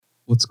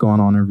What's going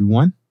on,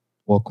 everyone?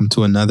 Welcome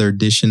to another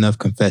edition of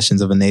Confessions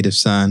of a Native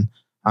Son.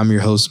 I'm your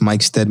host,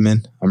 Mike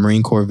Stedman, a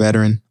Marine Corps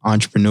veteran,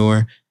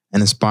 entrepreneur,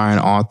 and aspiring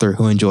author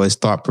who enjoys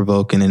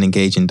thought-provoking and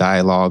engaging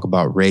dialogue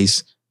about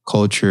race,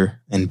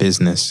 culture, and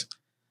business.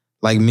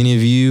 Like many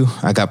of you,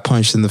 I got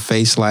punched in the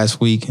face last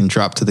week and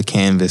dropped to the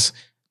canvas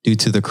due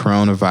to the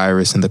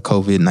coronavirus and the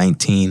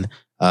COVID-19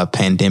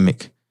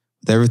 pandemic.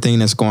 With everything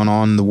that's going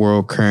on in the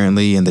world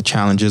currently and the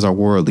challenges our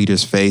world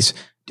leaders face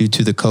due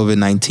to the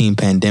COVID-19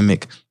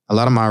 pandemic, a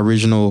lot of my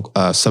original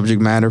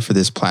subject matter for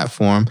this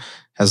platform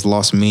has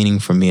lost meaning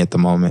for me at the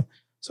moment.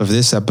 So for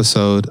this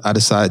episode, I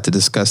decided to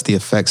discuss the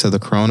effects of the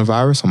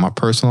coronavirus on my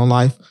personal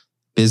life,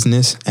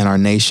 business, and our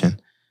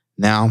nation.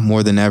 Now,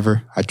 more than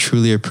ever, I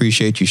truly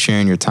appreciate you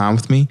sharing your time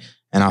with me,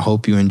 and I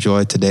hope you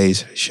enjoy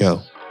today's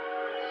show.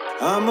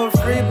 I'm a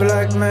free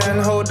black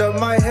man, hold up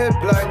my head,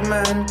 black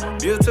man.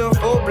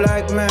 Beautiful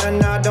black man,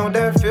 now don't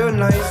that feel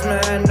nice,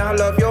 man? I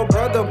love your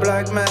brother,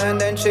 black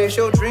man, and chase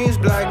your dreams,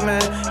 black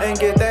man, and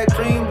get that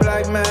cream,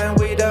 black man.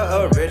 We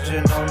the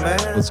original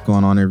man. What's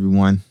going on,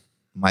 everyone?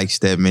 Mike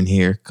Stedman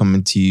here,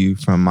 coming to you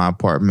from my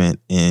apartment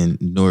in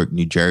Newark,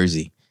 New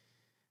Jersey.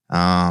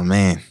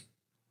 Man,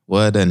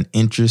 what an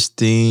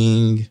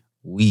interesting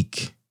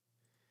week.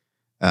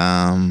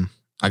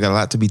 I got a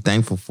lot to be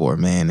thankful for,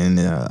 man. And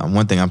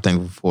one thing I'm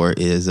thankful for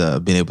is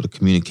being able to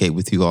communicate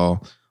with you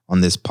all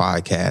on this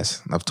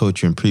podcast. I've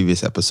told you in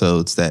previous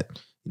episodes that,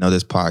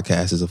 this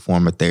podcast is a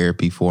form of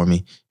therapy for me.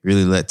 It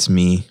really lets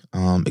me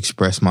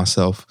express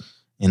myself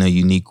in a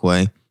unique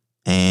way.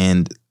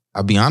 And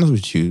I'll be honest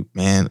with you,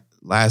 man,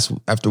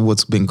 after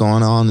what's been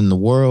going on in the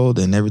world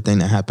and everything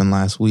that happened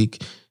last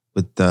week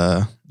with,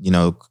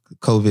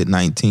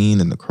 COVID-19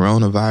 and the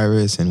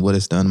coronavirus and what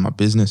it's done in my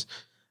business,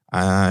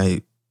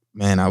 I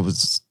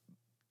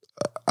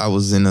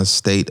was in a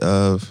state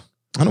of,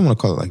 I don't want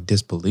to call it like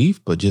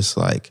disbelief, but just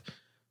like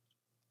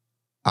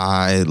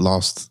I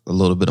lost a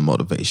little bit of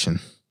motivation.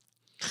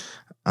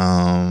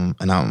 And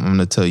I'm going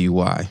to tell you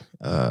why.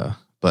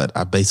 But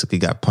I basically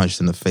got punched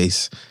in the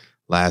face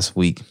last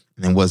week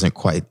and wasn't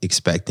quite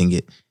expecting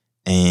it.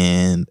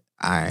 And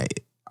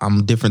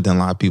I'm different than a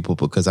lot of people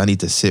because I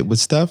need to sit with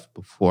stuff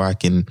before I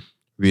can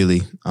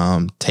really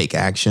take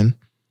action.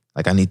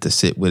 Like I need to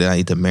sit with it. I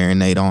need to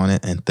marinate on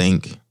it and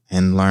think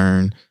and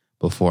learn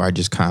before I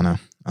just kind of,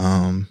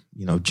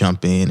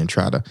 jump in and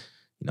try to,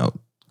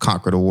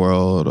 conquer the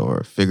world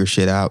or figure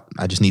shit out.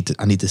 I need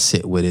to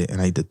sit with it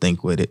and I need to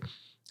think with it.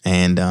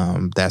 And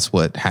that's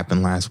what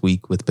happened last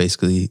week with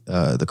basically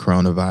the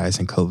coronavirus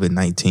and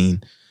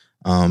COVID-19.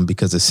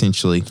 Because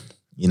essentially,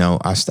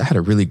 I had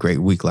a really great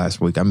week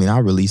last week. I mean, I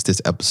released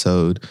a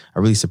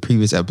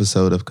previous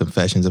episode of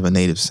Confessions of a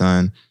Native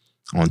Son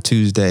on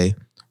Tuesday,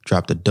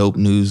 dropped a dope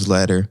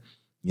newsletter.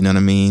 You know what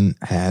I mean?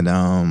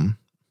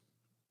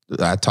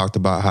 I talked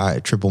about how I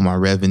tripled my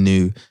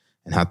revenue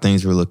and how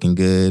things were looking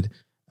good.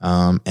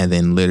 And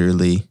then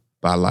literally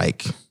by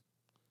like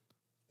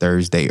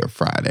Thursday or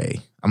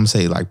Friday, I'm gonna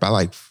say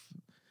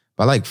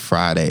by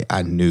Friday,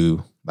 I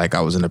knew like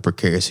I was in a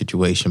precarious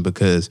situation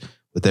because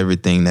with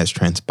everything that's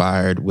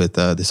transpired with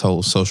this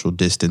whole social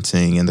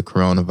distancing and the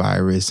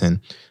coronavirus and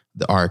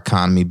our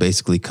economy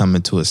basically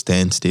coming to a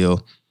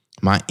standstill,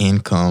 my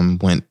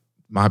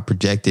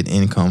projected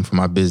income for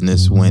my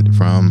business went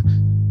from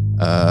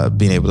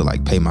being able to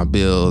like pay my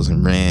bills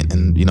and rent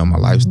and, my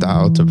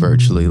lifestyle to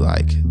virtually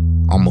like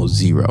almost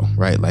zero,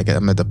 right? Like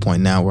I'm at the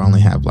point now where I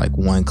only have like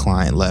one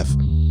client left.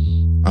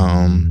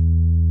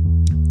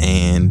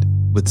 And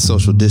with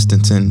social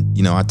distancing,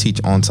 I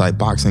teach on-site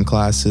boxing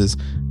classes.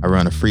 I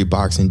run a free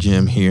boxing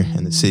gym here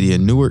in the city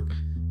of Newark.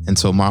 And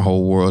so my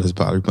whole world has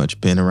probably much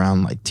been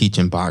around like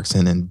teaching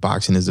boxing, and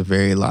boxing is a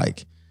very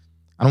like,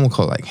 I don't want to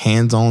call it like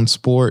hands-on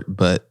sport,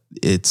 but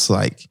it's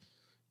like,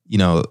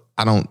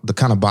 the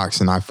kind of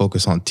boxing I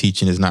focus on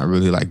teaching is not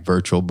really like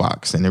virtual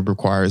boxing. It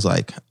requires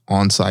like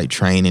on-site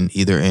training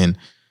either in,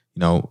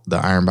 the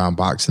Ironbound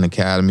Boxing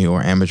Academy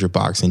or amateur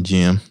boxing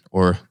gym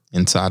or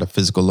inside a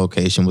physical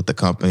location with the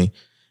company.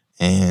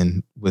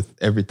 And with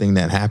everything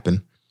that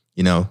happened,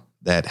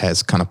 that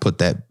has kind of put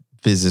that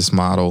business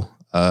model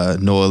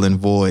null and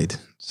void.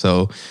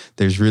 So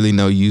there's really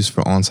no use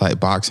for on-site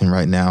boxing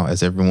right now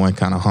as everyone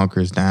kind of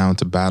hunkers down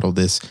to battle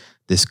this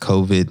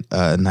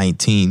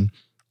COVID-19.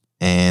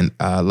 And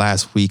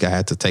last week I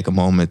had to take a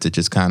moment to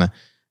just kind of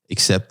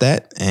accept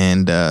that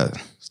and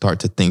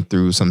start to think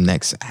through some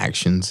next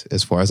actions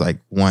as far as like,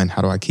 one,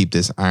 how do I keep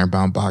this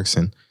Ironbound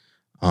Boxing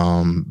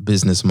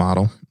business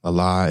model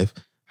alive?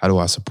 How do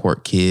I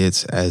support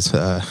kids as,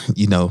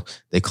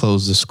 they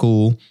close the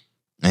school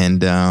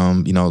and,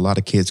 a lot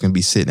of kids going to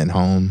be sitting at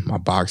home, my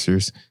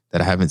boxers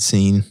that I haven't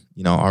seen,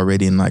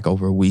 already in like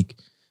over a week.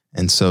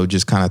 And so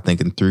just kind of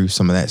thinking through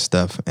some of that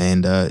stuff.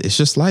 And it's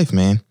just life,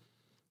 man.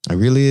 It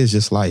really is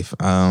just life.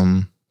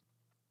 We're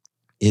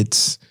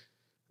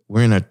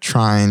in a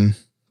trying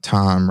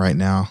time right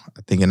now,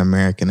 I think in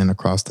America and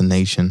across the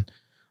nation.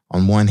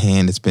 On one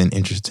hand, it's been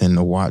interesting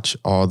to watch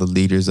all the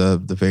leaders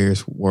of the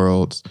various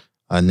worlds,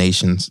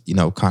 nations,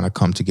 kind of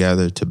come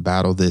together to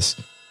battle this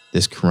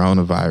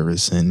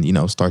coronavirus and,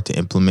 start to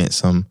implement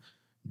some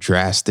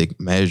drastic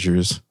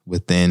measures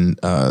within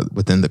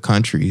the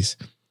countries,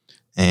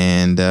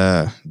 and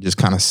just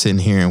kind of sitting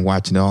here and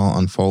watching it all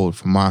unfold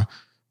from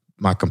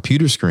my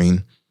computer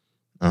screen,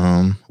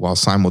 while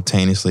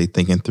simultaneously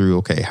thinking through,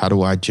 okay, how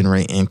do I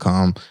generate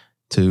income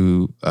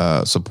to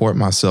support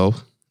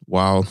myself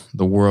while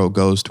the world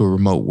goes to a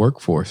remote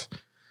workforce?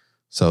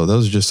 So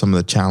those are just some of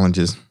the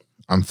challenges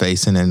I'm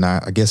facing. And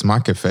I guess my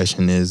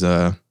confession is,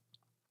 I'm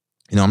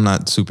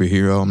not a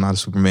superhero. I'm not a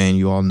Superman.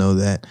 You all know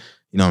that.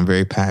 I'm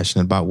very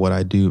passionate about what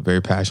I do,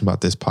 very passionate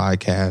about this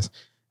podcast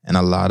and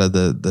a lot of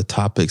the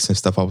topics and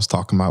stuff I was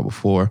talking about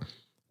before.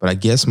 But I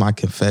guess my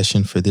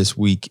confession for this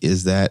week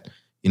is that,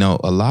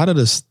 a lot of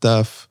the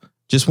stuff,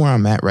 just where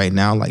I'm at right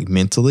now, like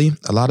mentally,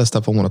 a lot of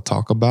stuff I want to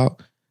talk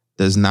about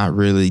does not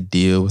really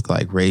deal with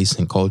like race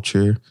and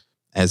culture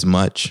as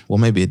much. Well,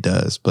 maybe it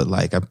does, but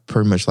like I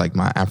pretty much like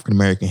my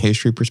African-American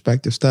history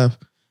perspective stuff.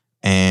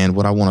 And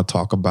what I want to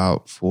talk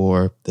about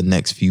for the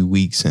next few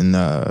weeks and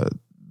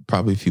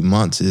probably a few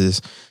months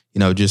is,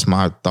 just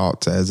my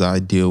thoughts as I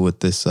deal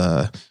with this,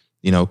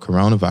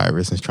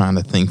 coronavirus, and trying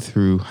to think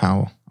through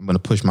how I'm going to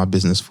push my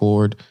business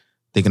forward,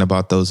 thinking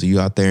about those of you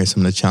out there and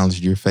some of the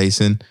challenges you're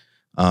facing,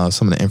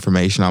 some of the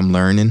information I'm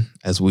learning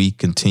as we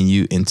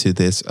continue into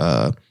this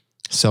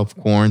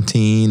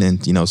self-quarantine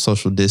and,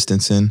 social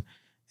distancing,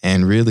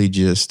 and really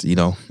just,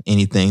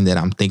 anything that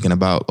I'm thinking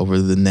about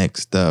over the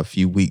next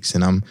few weeks.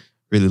 And I'm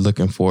really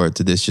looking forward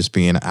to this just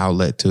being an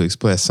outlet to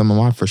express some of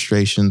my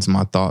frustrations,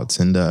 my thoughts,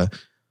 and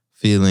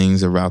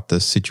feelings about the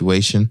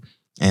situation,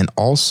 and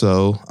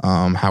also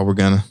how we're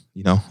going to,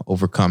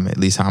 overcome it, at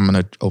least how I'm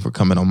going to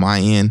overcome it on my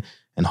end,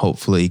 and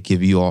hopefully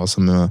give you all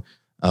some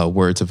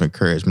words of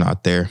encouragement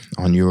out there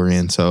on your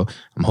end. So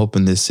I'm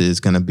hoping this is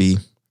going to be,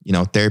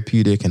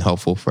 therapeutic and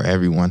helpful for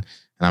everyone.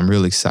 And I'm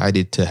really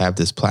excited to have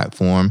this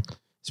platform,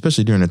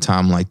 especially during a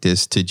time like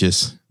this, to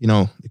just,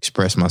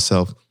 express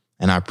myself.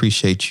 And I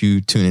appreciate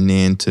you tuning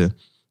in to,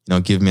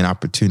 give me an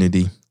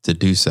opportunity to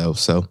do so.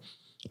 So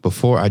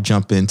before I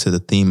jump into the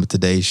theme of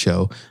today's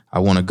show, I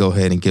want to go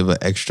ahead and give an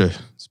extra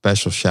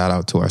special shout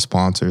out to our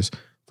sponsors.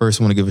 First,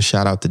 I want to give a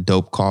shout out to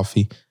Dope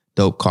Coffee.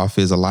 Dope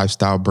Coffee is a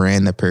lifestyle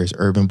brand that pairs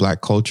urban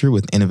Black culture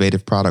with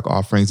innovative product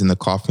offerings in the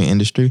coffee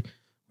industry.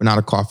 We're not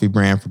a coffee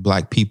brand for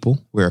Black people.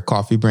 We're a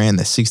coffee brand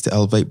that seeks to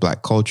elevate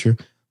Black culture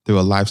through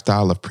a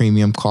lifestyle of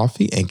premium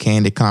coffee and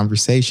candid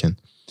conversation.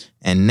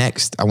 And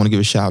next, I want to give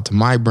a shout out to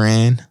my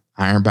brand,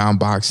 Ironbound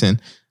Boxing,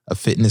 a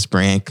fitness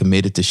brand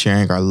committed to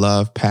sharing our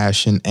love,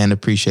 passion, and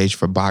appreciation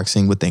for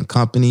boxing within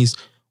companies,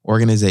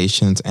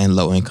 organizations, and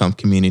low-income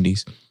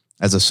communities.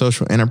 As a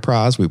social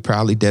enterprise, we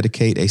proudly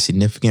dedicate a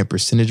significant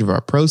percentage of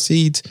our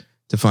proceeds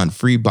to fund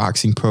free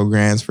boxing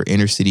programs for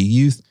inner city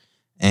youth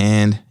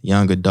and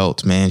young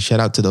adults. Man, shout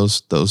out to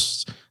those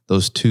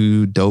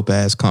two dope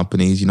ass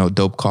companies,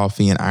 Dope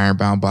Coffee and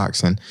Ironbound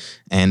Boxing.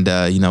 And,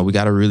 we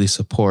got to really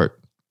support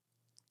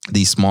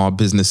these small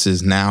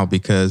businesses now,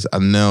 because I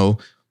know,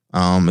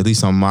 at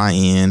least on my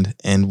end,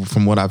 and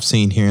from what I've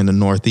seen here in the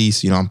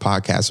Northeast, I'm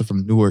podcasting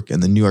from Newark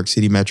and the New York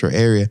City metro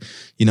area,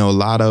 a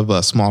lot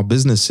of small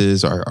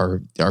businesses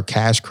are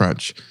cash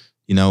crunch,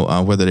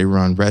 whether they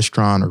run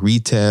restaurant or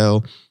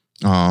retail,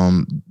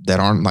 that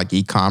aren't like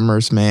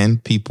e-commerce, man.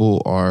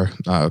 People are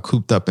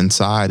cooped up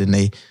inside and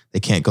they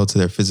can't go to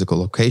their physical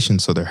location,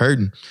 so they're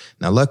hurting.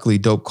 Now, luckily,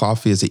 Dope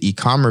Coffee is an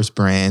e-commerce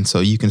brand, so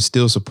you can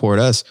still support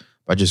us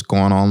by just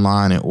going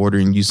online and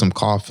ordering you some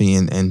coffee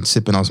and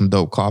sipping on some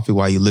dope coffee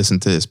while you listen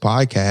to this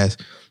podcast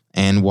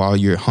and while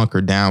you're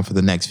hunkered down for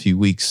the next few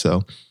weeks.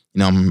 So,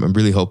 I'm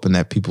really hoping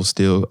that people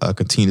still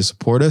continue to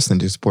support us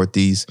and to support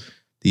these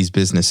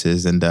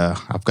businesses. And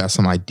I've got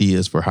some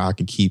ideas for how I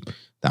can keep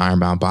the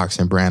Ironbound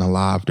Boxing brand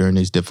alive during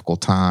these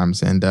difficult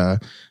times. And, I'm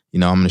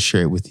going to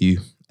share it with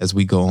you as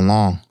we go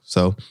along.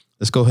 So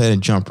let's go ahead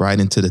and jump right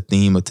into the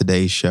theme of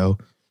today's show.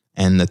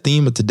 And the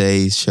theme of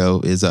today's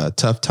show is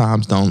tough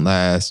times don't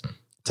last,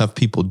 tough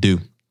people do.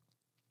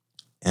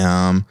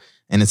 And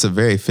it's a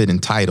very fitting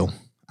title,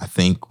 I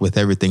think, with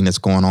everything that's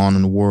going on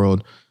in the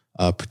world,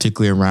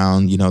 particularly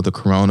around, the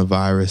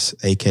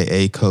coronavirus,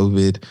 aka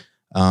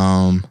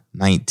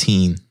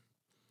COVID-19.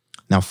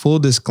 Now, full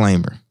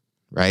disclaimer,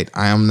 right?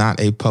 I am not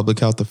a public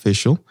health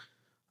official.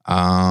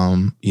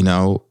 I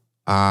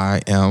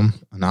am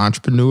an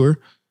entrepreneur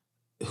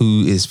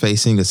who is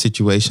facing a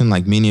situation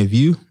like many of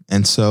you.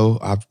 And so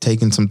I've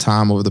taken some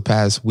time over the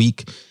past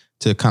week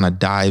to kind of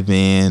dive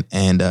in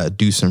and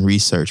do some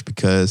research,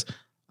 because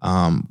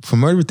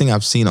from everything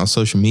I've seen on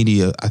social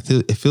media,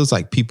 it feels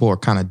like people are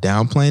kind of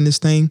downplaying this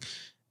thing.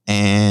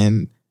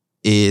 And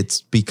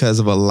it's because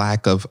of a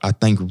lack of, I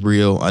think,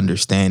 real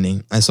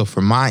understanding. And so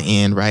from my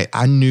end, right,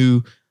 I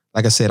knew,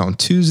 like I said, on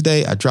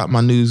Tuesday, I dropped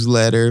my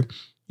newsletter,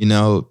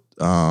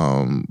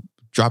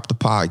 dropped the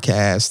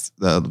podcast,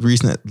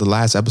 the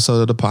last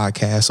episode of the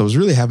podcast. So I was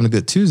really having a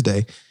good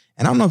Tuesday.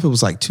 And I don't know if it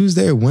was like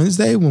Tuesday or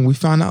Wednesday when we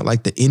found out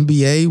like the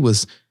NBA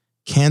was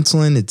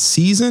canceling its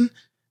season.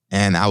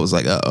 And I was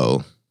like,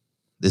 uh-oh,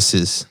 this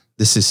is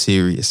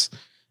serious.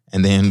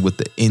 And then with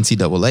the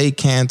NCAA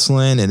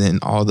canceling and then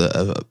all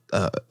the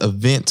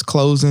events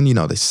closing, you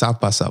know, the South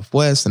by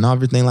Southwest and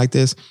everything like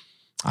this,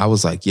 I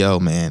was like, yo,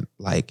 man,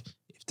 like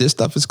if this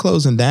stuff is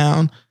closing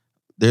down,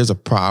 there's a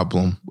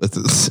problem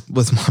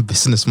with my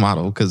business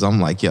model. Cause I'm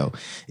like, yo,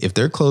 if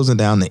they're closing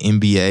down the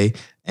NBA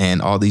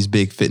and all these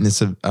big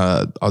fitness,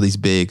 all these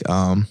big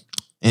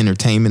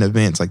entertainment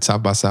events like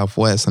South by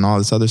Southwest and all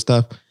this other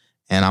stuff.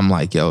 And I'm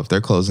like, yo, if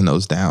they're closing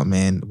those down,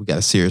 man, we got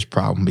a serious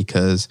problem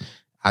because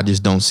I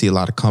just don't see a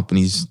lot of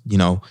companies, you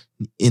know,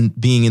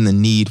 being in the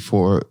need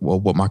for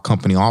what my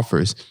company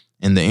offers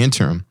in the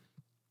interim.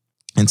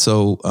 And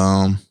so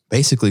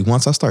basically,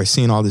 once I started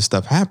seeing all this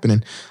stuff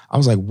happening, I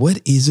was like,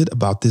 what is it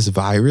about this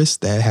virus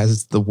that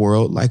has the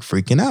world like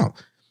freaking out?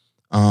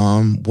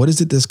 What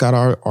is it that's got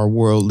our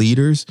world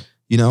leaders,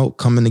 you know,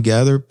 coming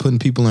together, putting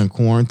people in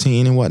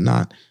quarantine and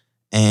whatnot?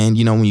 And,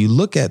 you know, when you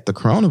look at the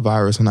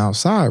coronavirus on the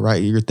outside,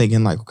 right, you're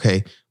thinking like,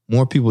 okay,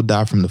 more people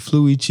die from the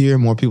flu each year.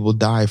 More people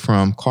die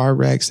from car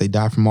wrecks. They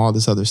die from all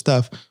this other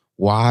stuff.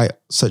 Why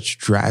such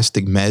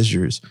drastic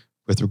measures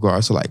with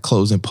regards to like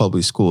closing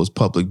public schools,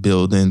 public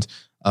buildings,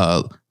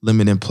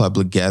 limiting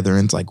public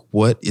gatherings? Like,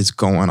 what is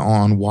going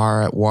on?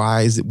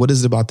 Why is it? What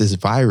is it about this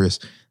virus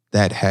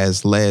that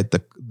has led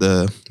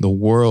the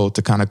world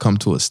to kind of come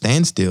to a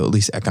standstill, at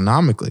least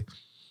economically?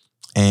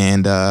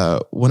 And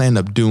what I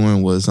ended up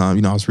doing was,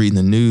 you know, I was reading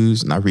the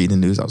news, and I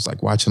was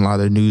like watching a lot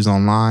of the news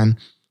online,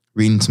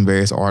 reading some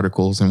various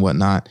articles and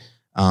whatnot.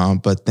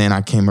 But then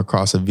I came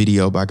across a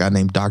video by a guy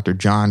named Dr.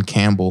 John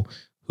Campbell,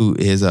 who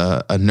is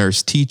a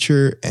nurse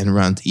teacher and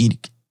runs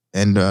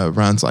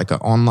like an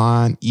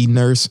online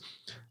e-nurse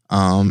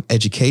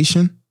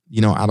education,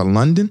 you know, out of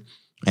London.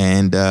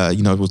 And,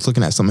 you know, I was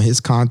looking at some of his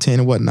content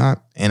and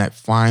whatnot. And it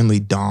finally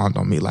dawned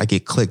on me, like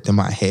it clicked in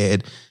my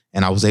head.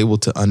 And I was able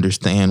to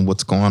understand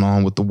what's going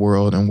on with the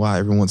world and why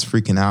everyone's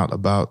freaking out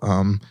about,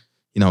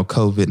 you know,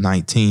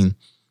 COVID-19.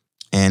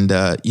 And,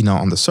 you know,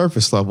 on the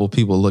surface level,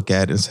 people look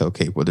at it and say,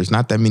 okay, well, there's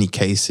not that many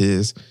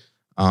cases.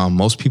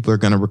 Most people are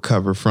going to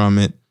recover from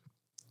it.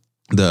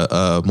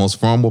 The most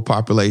vulnerable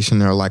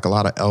population are like a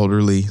lot of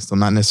elderly, so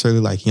not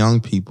necessarily like young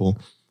people,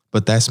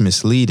 but that's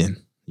misleading,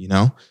 you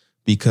know,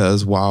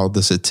 because while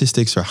the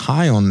statistics are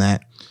high on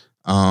that,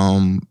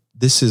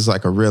 this is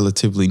like a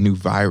relatively new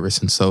virus.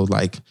 And so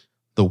like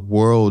the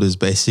world is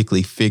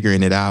basically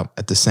figuring it out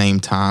at the same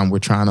time we're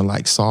trying to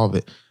like solve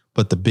it.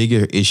 But the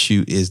bigger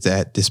issue is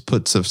that this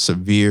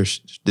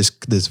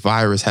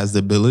virus has the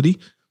ability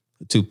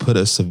to put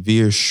a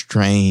severe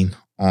strain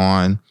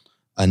on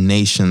a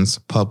nation's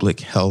public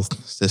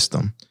health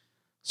system.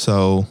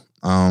 So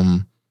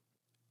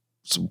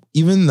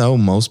even though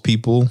most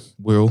people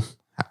will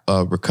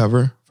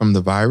recover from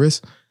the virus,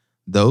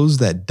 those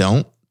that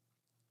don't,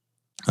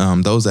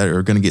 those that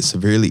are going to get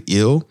severely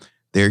ill,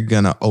 they're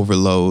going to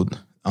overload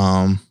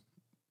the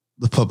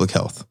public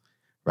health.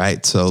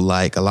 Right. So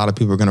like a lot of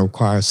people are going to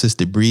require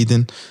assisted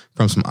breathing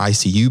from some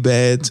ICU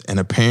beds. And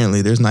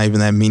apparently there's not even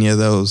that many of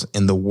those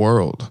in the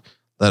world,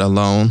 let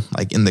alone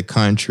like in the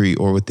country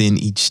or within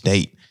each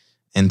state.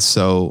 And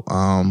so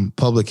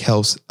public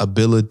health's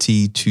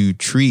ability to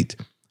treat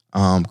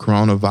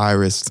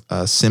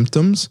coronavirus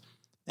symptoms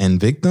and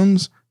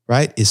victims,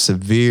 right, is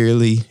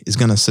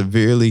going to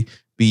severely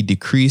be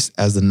decreased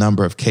as the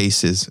number of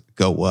cases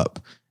go up.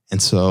 And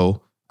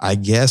so I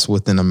guess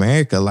within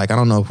America, like, I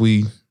don't know if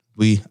we,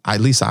 at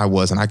least I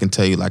wasn't, I can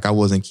tell you, like, I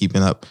wasn't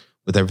keeping up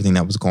with everything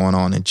that was going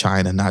on in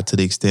China, not to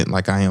the extent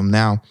like I am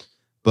now,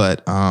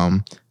 but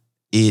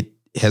it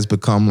has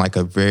become like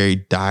a very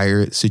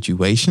dire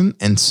situation.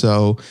 And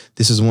so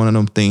this is one of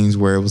them things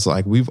where it was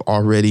like, we've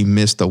already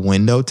missed a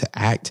window to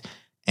act.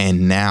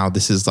 And now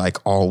this is like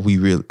all we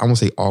really, I won't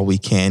say all we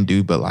can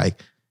do, but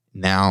like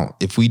now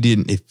if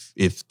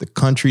the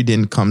country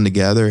didn't come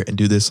together and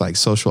do this like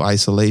social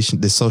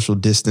isolation, this social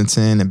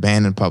distancing and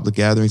banning public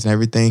gatherings and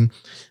everything,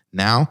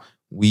 now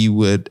we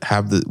risk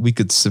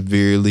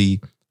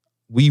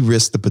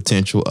the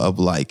potential of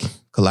like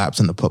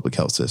collapsing the public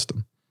health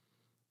system.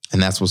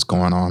 And that's what's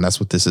going on.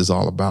 That's what this is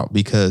all about.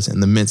 Because in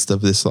the midst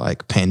of this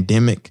like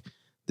pandemic,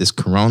 this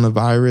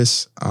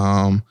coronavirus,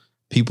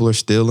 people are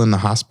still in the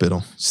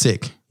hospital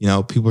sick. You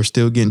know, people are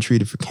still getting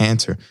treated for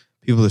cancer.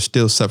 People are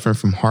still suffering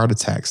from heart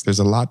attacks. There's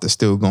a lot that's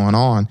still going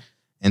on.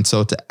 And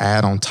so to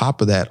add on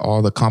top of that,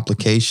 all the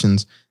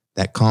complications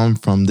that come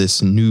from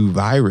this new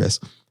virus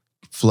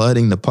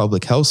flooding the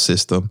public health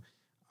system,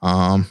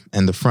 and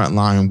the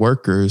frontline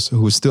workers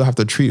who still have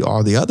to treat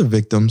all the other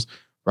victims,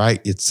 right?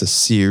 It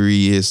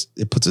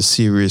puts a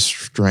serious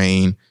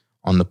strain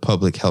on the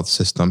public health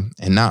system.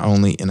 And not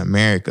only in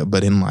America,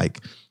 but in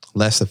like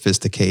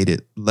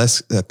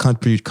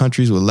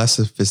countries with less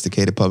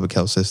sophisticated public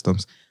health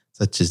systems,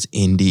 such as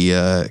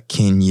India,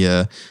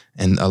 Kenya,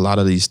 and a lot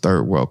of these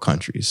third world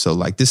countries. So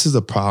like, this is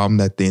a problem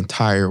that the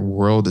entire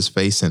world is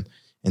facing.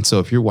 And so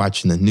if you're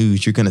watching the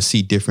news, you're going to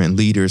see different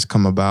leaders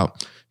come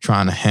about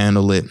trying to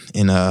handle it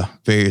in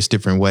various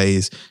different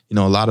ways. You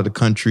know, a lot of the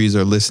countries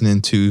are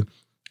listening to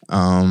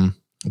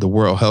the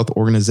World Health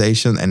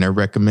Organization and their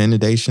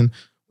recommendation,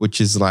 which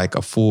is like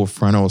a full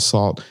frontal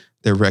assault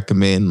They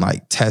recommend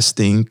like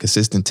testing,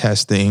 consistent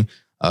testing,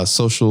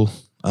 social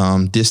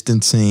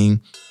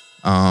distancing,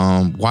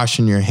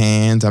 washing your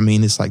hands. I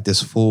mean, it's like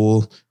this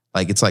full,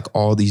 like it's like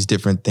all these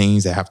different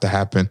things that have to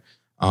happen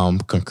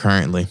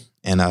concurrently.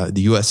 And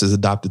the U.S. has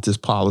adopted this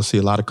policy.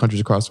 A lot of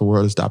countries across the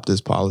world adopted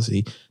this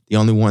policy. The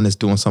only one that's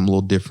doing something a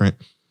little different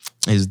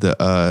is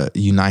the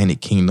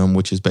United Kingdom,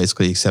 which has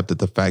basically accepted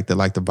the fact that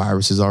like the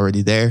virus is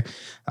already there.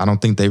 I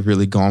don't think they've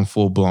really gone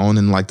full blown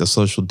in like the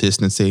social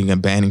distancing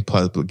and banning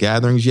public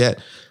gatherings yet,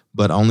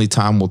 but only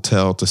time will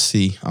tell to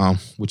see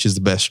which is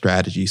the best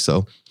strategy.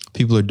 So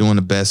people are doing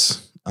the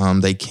best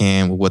they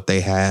can with what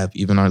they have,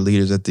 even our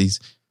leaders at these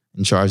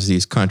in charge of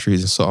these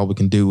countries. And so all we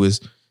can do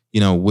is,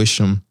 wish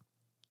them,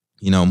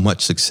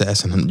 much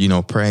success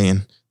and,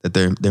 praying that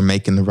they're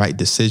making the right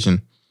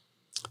decision.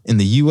 In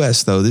the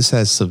U.S., though, this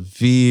has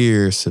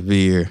severe,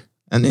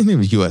 and in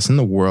the U.S., in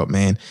the world,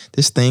 man,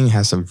 this thing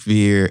has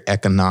severe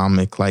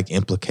economic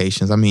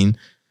implications. I mean,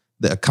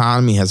 the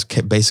economy has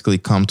basically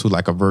come to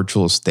like a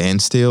virtual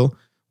standstill.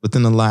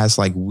 Within the last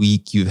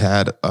week, you've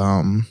had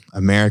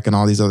America and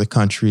all these other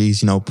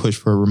countries, push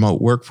for a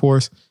remote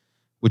workforce,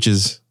 which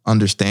is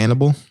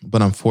understandable.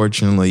 But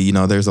unfortunately,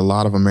 there's a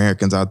lot of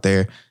Americans out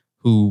there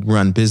who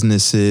run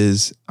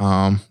businesses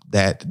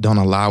that don't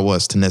allow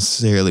us to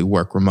necessarily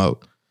work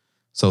remote.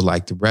 So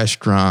like the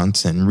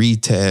restaurants and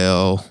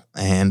retail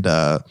and,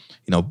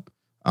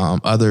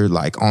 other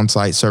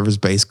on-site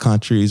service-based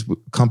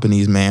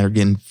companies, man, are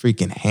getting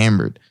freaking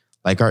hammered.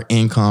 Like our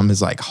income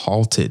is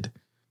halted.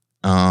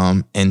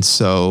 And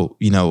so,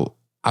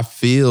 I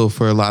feel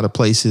for a lot of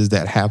places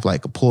that have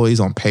employees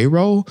on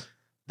payroll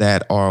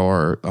that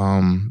are,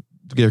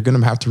 they're going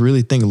to have to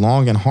really think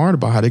long and hard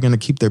about how they're going to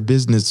keep their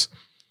business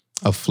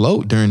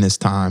afloat during this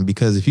time.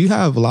 Because if you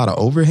have a lot of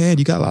overhead,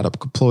 you got a lot of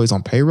employees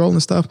on payroll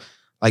and stuff,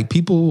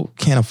 people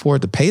can't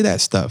afford to pay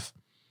that stuff.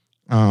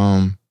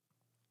 And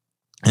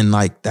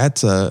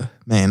that's a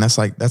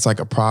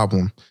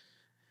problem.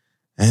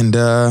 And,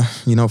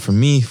 for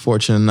me,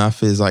 fortunate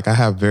enough is I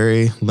have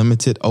very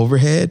limited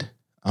overhead.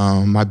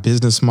 My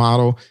business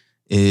model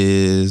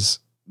is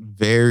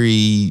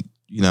very,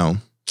 y'all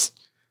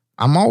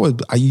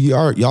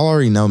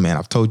already know, man,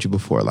 I've told you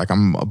before,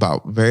 I'm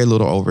about very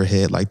little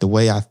overhead, the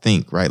way I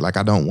think, right?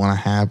 I don't want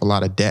to have a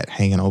lot of debt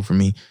hanging over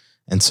me.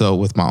 And so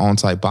with my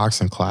on-site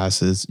boxing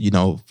classes,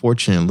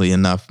 fortunately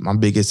enough, my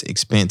biggest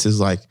expense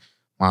is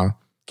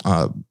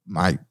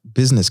my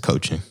business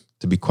coaching,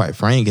 to be quite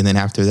frank. And then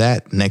after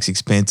that, next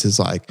expense is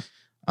the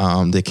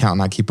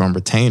accountant I keep on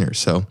retainer.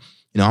 So,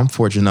 I'm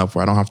fortunate enough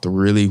where I don't have to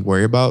really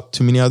worry about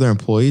too many other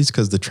employees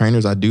because the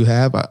trainers I do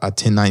have, I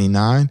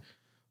 1099,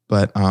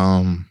 but,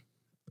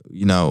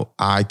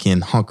 I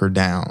can hunker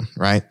down,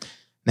 right?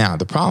 Now,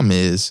 the problem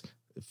is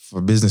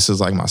for businesses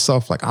like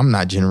myself, I'm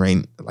not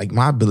generating,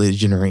 my ability to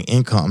generate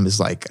income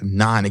is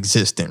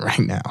non-existent right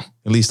now,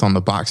 at least on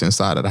the boxing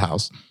side of the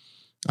house.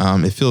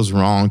 It feels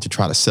wrong to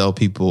try to sell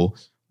people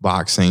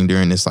boxing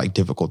during this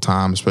difficult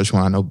time, especially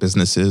when I know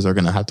businesses are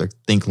going to have to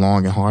think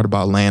long and hard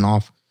about laying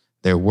off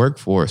their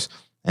workforce.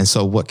 And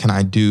so what can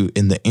I do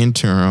in the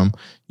interim,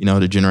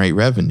 to generate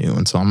revenue?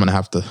 And so I'm going to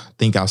have to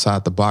think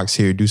outside the box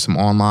here, do some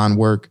online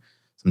work,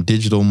 some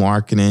digital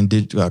marketing,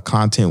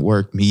 content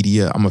work,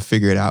 media. I'm going to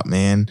figure it out,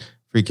 man.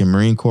 Freaking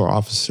Marine Corps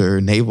officer,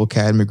 Naval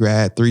Academy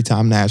grad,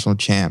 3-time national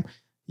champ.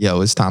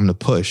 Yo, it's time to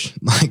push.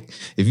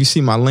 If you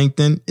see my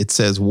LinkedIn, it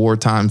says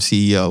wartime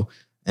CEO,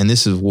 and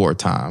this is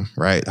wartime,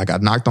 right? I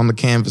got knocked on the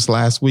canvas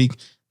last week.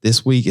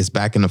 This week it's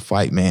back in the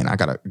fight, man. I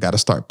gotta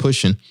start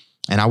pushing.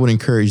 And I would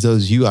encourage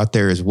those of you out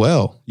there as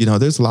well.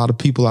 There's a lot of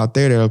people out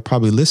there that are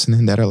probably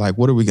listening that are like,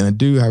 what are we going to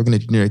do? How are we going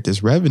to generate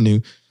this revenue?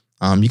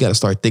 You got to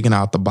start thinking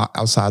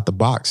outside the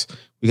box.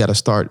 We got to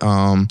start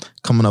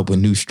coming up with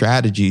new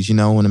strategies. In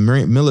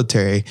the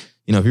military,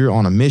 if you're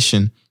on a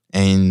mission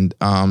and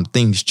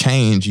things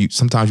change,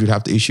 sometimes you'd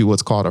have to issue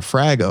what's called a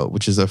FRAGO,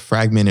 which is a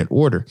fragmented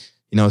order.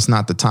 It's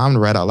not the time to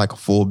write out a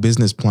full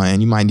business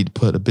plan. You might need to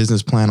put a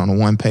business plan on a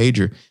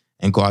one-pager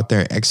and go out there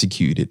and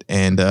execute it.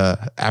 And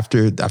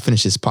after I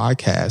finish this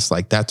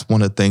podcast, that's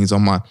one of the things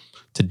on my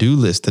to-do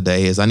list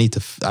today is I need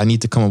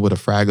to come up with a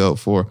FRAGO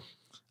for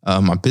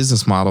my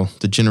business model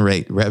to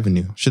generate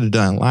revenue. Should have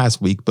done it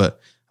last week, but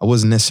I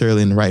wasn't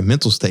necessarily in the right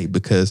mental state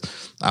because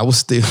I was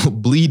still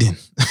bleeding.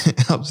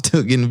 I was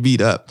still getting beat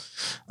up.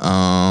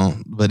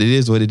 But it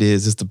is what it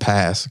is. It's the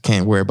past. I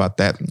can't worry about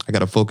that. I got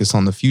to focus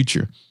on the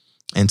future.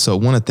 And so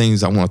one of the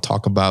things I want to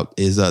talk about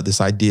is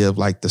this idea of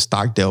the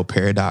Stockdale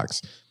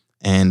paradox.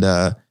 And,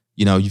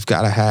 you've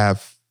got to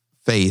have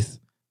faith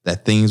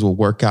that things will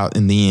work out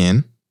in the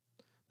end,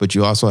 but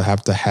you also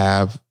have to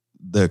have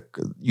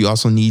you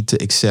also need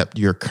to accept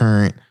your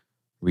current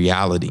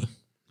reality.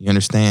 You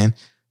understand?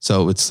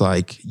 So it's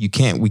we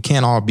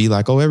can't all be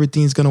oh,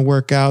 everything's going to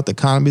work out. The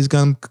economy is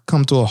going to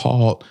come to a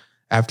halt.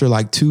 After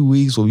 2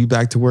 weeks, we'll be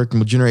back to work and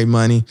we'll generate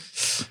money.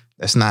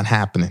 That's not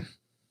happening.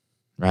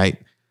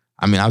 Right.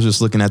 I mean, I was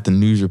just looking at the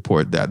news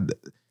report that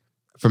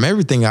from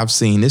everything I've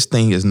seen, this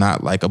thing is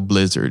not like a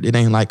blizzard. It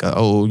ain't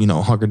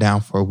hunker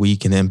down for a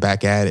week and then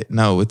back at it.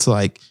 No, it's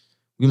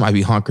we might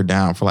be hunkered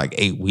down for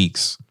 8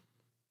 weeks.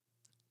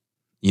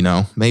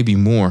 maybe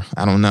more.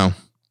 I don't know.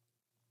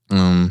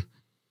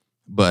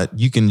 But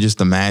you can just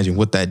imagine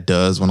what that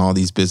does when all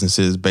these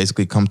businesses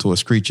basically come to a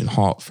screeching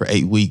halt for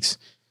 8 weeks.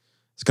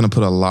 It's going to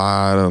put a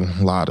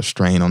lot of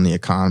strain on the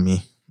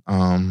economy.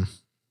 And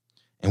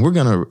we're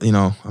going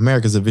to,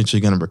 America's eventually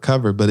going to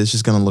recover, but it's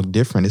just going to look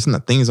different.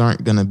 Things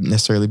aren't going to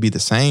necessarily be the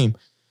same.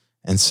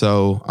 And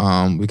so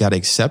we got to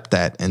accept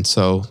that. And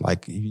so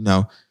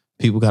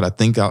people got to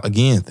think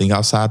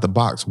outside the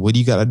box. What do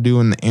you got to do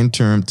in the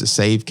interim to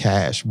save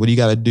cash? What do you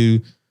got to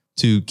do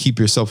to keep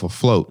yourself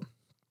afloat?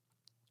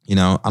 I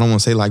don't want to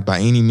say like by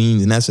any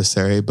means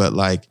necessary, but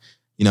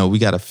we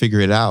got to figure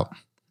it out.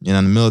 In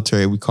the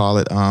military, we call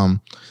it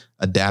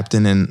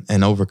adapting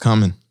and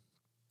overcoming.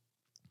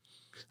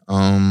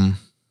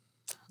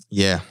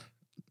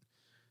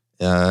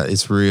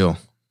 It's real.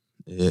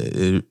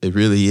 It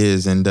really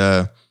is. And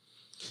I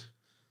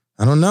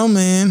don't know,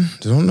 man.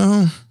 I don't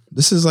know.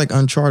 This is like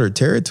uncharted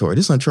territory.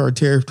 This is uncharted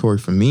territory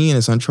for me, and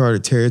it's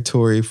uncharted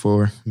territory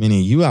for many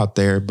of you out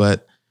there.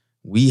 But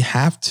we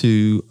have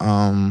to,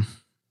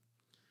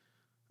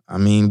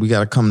 we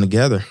got to come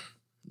together,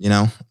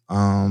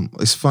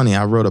 It's funny.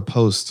 I wrote a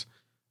post.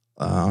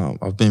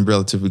 I've been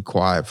relatively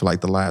quiet for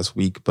like the last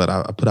week, but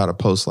I put out a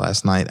post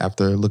last night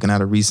after looking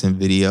at a recent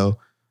video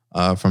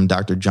from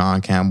Dr.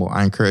 John Campbell.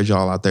 I encourage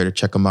y'all out there to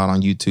check him out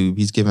on YouTube.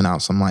 He's giving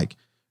out some like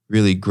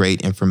really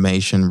great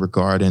information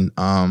regarding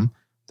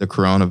the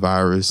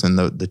coronavirus and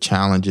the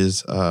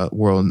challenges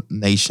world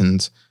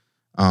nations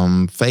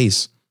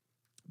face.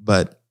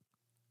 But,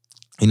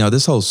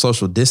 this whole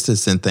social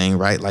distancing thing,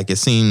 right? Like it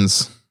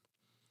seems,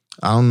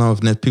 I don't know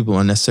if people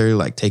are necessarily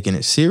like taking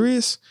it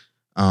serious.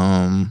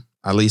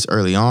 At least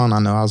early on, I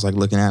know I was like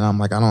looking at it. I'm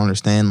like, I don't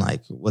understand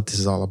like what this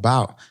is all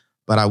about.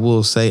 But I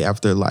will say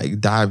after like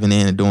diving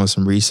in and doing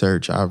some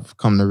research, I've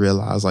come to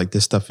realize like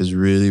this stuff is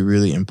really,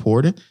 really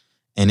important.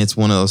 And it's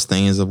one of those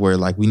things of where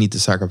like we need to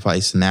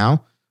sacrifice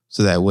now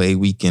so that way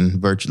we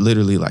can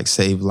literally like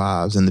save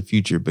lives in the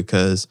future.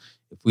 Because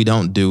if we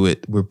don't do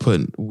it,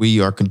 we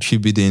are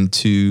contributing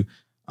to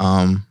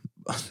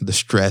the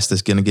stress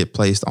that's going to get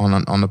placed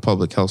on the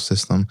public health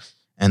system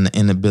and the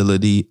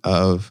inability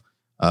of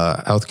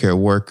healthcare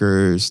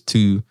workers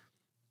to,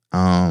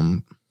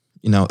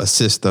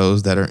 assist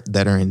those that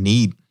are in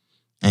need.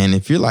 And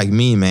if you're like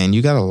me, man,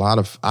 you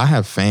got I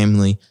have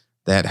family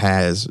that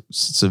has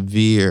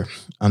severe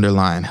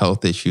underlying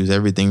health issues,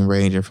 everything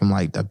ranging from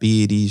like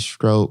diabetes,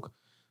 stroke,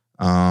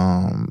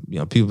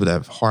 people that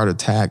have heart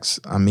attacks,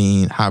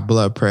 high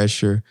blood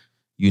pressure,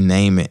 you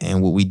name it.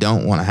 And what we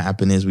don't want to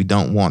happen is we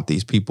don't want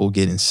these people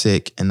getting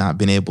sick and not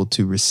being able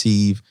to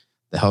receive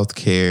the health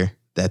care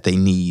that they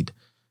need.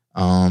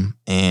 And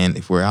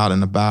if we're out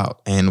and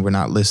about and we're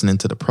not listening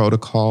to the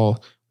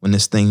protocol, when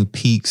this thing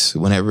peaks,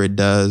 whenever it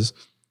does,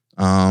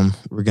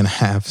 we're going to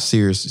have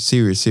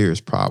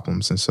serious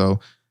problems. And so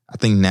I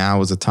think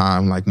now is a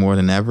time like more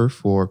than ever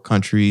for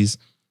countries,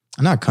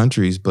 not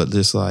countries, but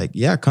just like,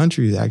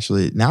 countries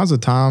actually. Now's a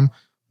time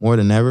more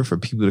than ever for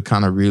people to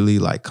kind of really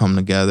like come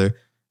together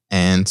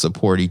and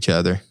support each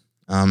other.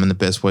 And the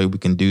best way we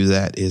can do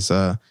that is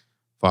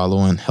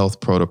following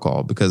health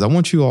protocol, because I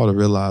want you all to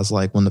realize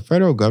like when the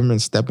federal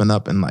government's stepping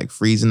up and like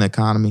freezing the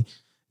economy,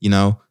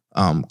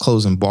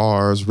 closing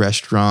bars,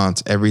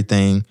 restaurants,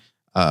 everything,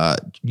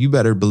 you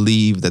better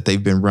believe that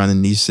they've been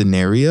running these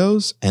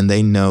scenarios and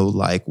they know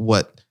like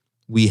what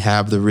we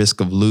have the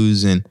risk of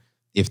losing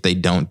if they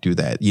don't do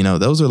that.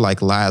 Those are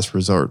like last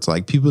resorts.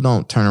 Like people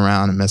don't turn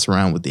around and mess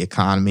around with the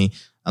economy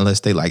unless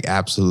they like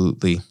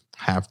absolutely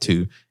have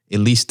to, at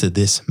least to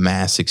this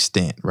mass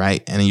extent,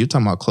 right? And you're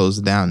talking about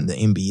closing down the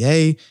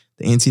NBA,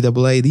 the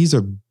NCAA. These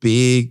are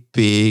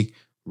big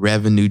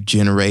revenue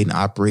generating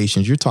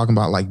operations. You're talking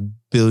about like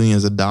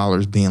billions of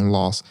dollars being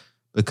lost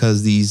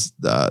because these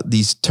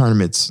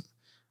tournaments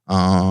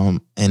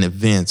and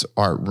events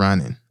aren't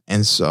running.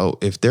 And so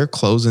if they're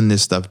closing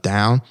this stuff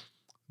down,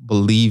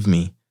 believe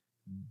me,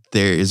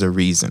 there is a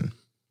reason.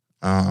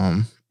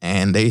 And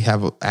they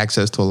have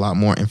access to a lot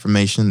more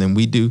information than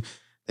we do.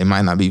 They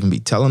might not even be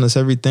telling us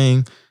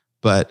everything,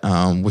 but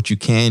what you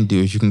can do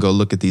is you can go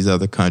look at these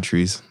other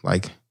countries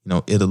like,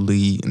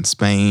 Italy and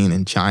Spain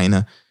and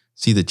China,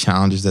 see the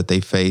challenges that they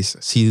face,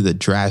 see the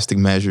drastic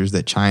measures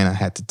that China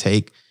had to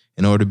take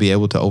in order to be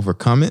able to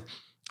overcome it,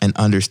 and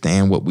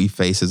understand what we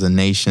face as a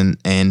nation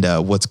and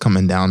what's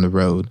coming down the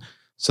road.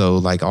 So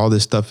like all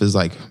this stuff is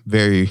like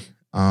very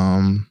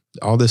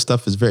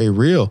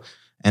real.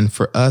 And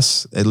for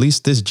us, at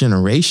least this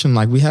generation,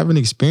 like we haven't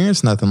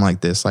experienced nothing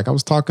like this. Like I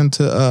was talking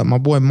to my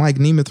boy Mike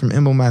Nemeth from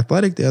Emblem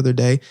Athletic the other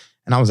day,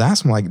 and I was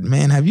asking him like,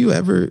 man, have you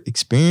ever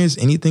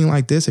experienced anything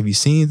like this? Have you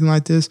seen anything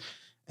like this?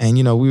 And,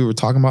 we were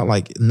talking about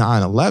like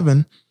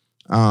 9/11,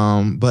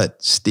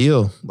 but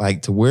still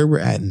like to where we're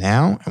at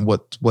now and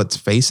what's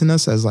facing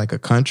us as like a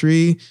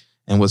country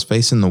and what's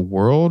facing the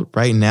world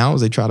right now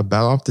as they try to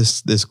battle off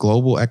this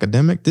global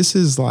epidemic. This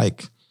is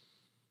like,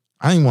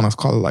 I don't even want to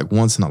call it like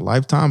once in a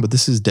lifetime, but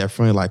this is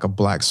definitely like a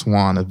black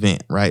swan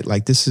event, right?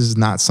 Like this is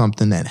not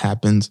something that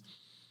happens.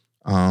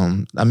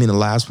 The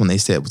last one they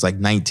said was like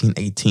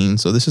 1918.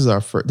 So this is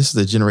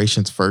the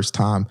generation's first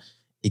time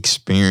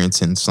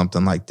experiencing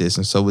something like this.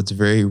 And so it's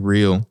very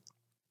real.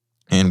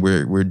 And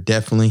we're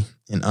definitely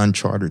in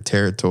uncharted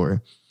territory.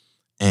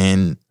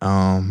 And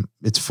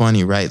it's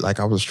funny, right? Like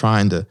I was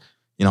trying to,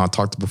 I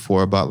talked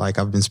before about like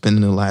I've been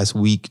spending the last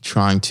week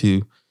trying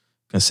to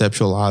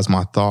conceptualize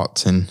my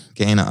thoughts and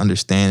gain an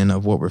understanding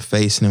of what we're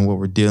facing and what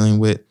we're dealing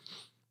with.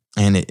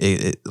 And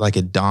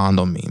it dawned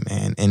on me,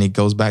 man. And it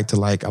goes back to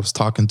like I was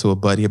talking to a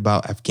buddy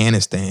about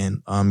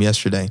Afghanistan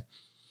yesterday.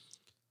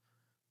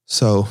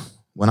 So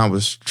when I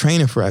was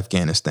training for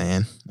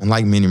Afghanistan, and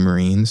like many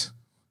Marines,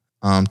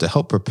 to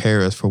help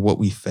prepare us for what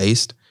we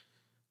faced,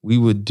 we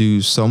would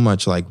do so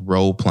much like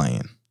role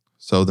playing.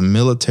 So the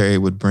military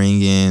would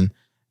bring in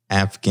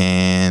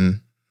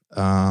Afghan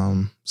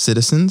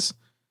citizens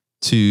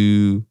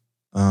to,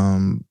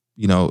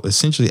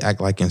 essentially act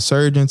like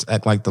insurgents,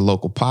 act like the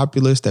local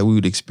populace that we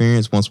would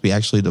experience once we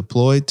actually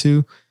deployed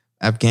to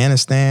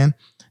Afghanistan.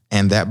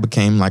 And that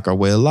became like our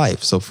way of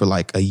life. So for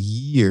like a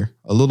year,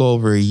 a little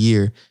over a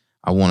year,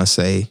 I want to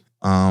say,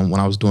 when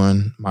I was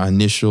doing my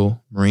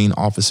initial Marine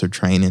officer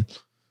training,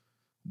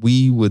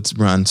 we would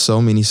run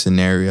so many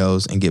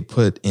scenarios and get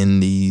put in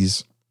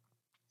these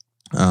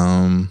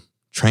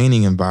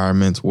training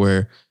environments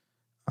where,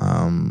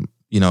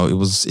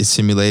 it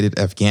simulated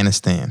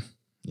Afghanistan.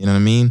 You know what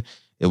I mean?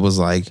 It was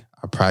like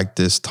I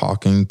practiced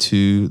talking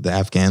to the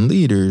Afghan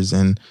leaders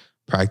and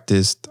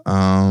practiced,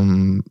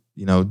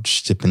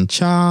 sipping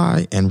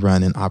chai and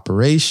running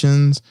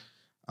operations,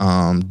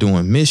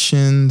 doing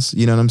missions,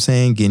 you know what I'm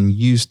saying? Getting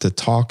used to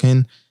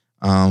talking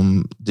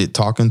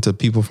to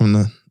people from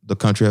the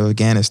country of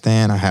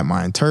Afghanistan. I had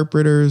my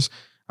interpreters.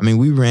 I mean,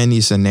 we ran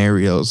these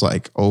scenarios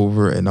like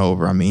over and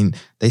over. I mean,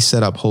 they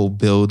set up whole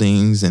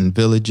buildings and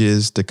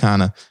villages to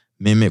kind of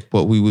mimic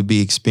what we would be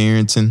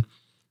experiencing.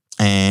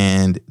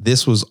 And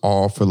this was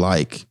all for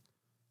like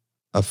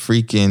a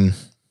freaking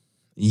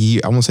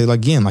year. I want to say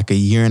like a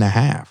year and a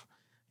half,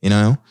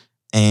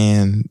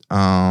 and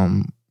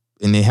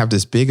they have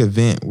this big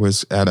event where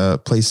it's at a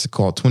place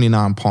called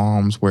 29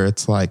 Palms, where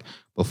it's like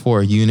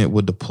before a unit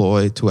would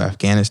deploy to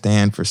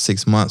Afghanistan for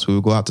 6 months, we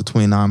would go out to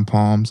 29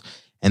 Palms.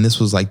 And this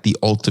was like the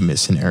ultimate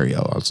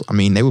scenario.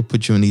 They would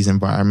put you in these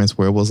environments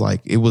where it was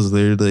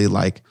literally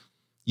like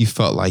you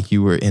felt like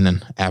you were in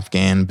an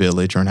Afghan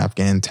village or an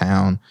Afghan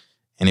town.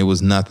 And it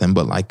was nothing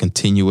but like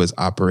continuous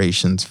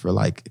operations for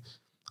like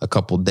a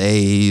couple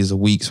days,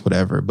 weeks,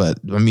 whatever.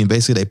 But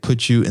basically they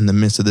put you in the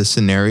midst of this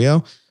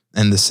scenario,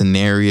 and the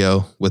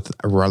scenario with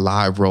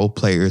live role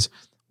players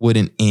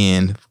wouldn't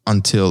end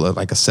until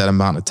like a set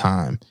amount of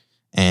time.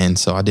 And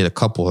so I did a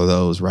couple of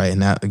those, right?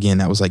 And that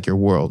was like your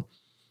world.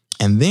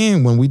 And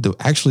then when we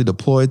actually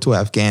deployed to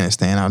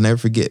Afghanistan, I'll never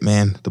forget,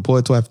 man,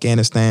 deployed to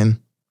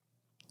Afghanistan,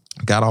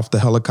 got off the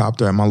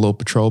helicopter at my little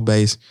patrol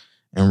base.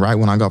 And right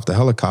when I got off the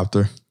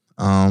helicopter,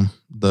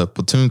 the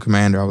platoon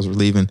commander I was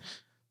relieving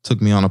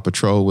took me on a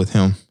patrol with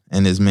him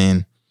and his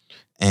men.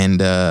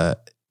 And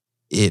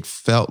it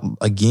felt,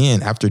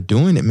 again, after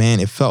doing it, man,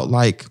 it felt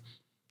like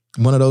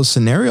one of those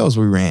scenarios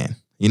we ran.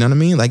 You know what I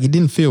mean? Like it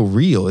didn't feel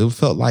real. It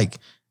felt like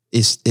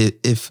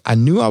if I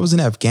knew I was in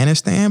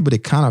Afghanistan, but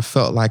it kind of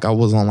felt like I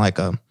was on like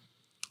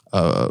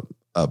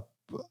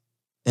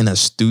in a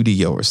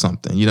studio or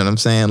something. You know what I'm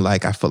saying?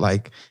 Like I felt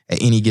like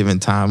at any given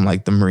time,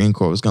 like the Marine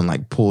Corps was going to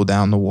like pull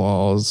down the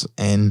walls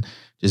and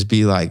just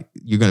be like,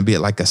 you're going to be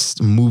at like a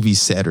movie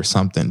set or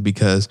something,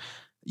 because,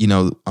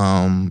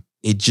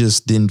 it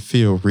just didn't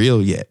feel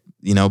real yet,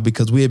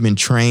 because we had been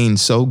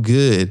trained so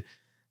good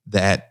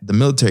that the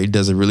military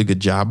does a really good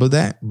job of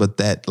that. But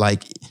that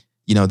like,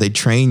 they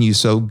train you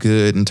so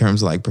good in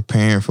terms of like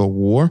preparing for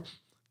war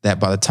that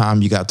by the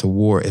time you got to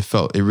war, it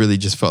really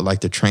just felt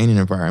like the training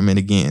environment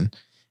again.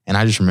 And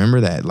I just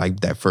remember that, like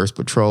that first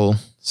patrol,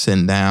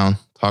 sitting down,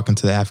 talking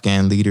to the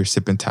Afghan leader,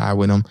 sipping Thai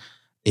with him.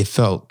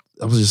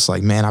 I was just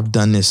like, man, I've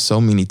done this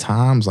so many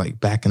times, like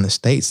back in the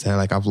States, that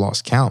like I've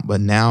lost count. But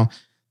now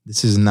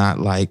this is not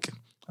like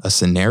a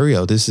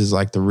scenario. This is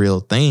like the real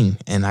thing.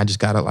 And I just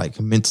got to like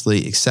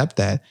mentally accept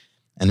that.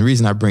 And the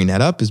reason I bring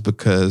that up is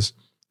because,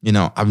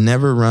 I've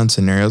never run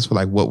scenarios for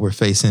like what we're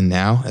facing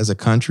now as a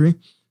country,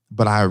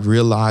 but I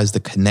realized the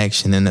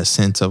connection in a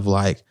sense of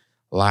like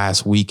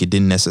last week, it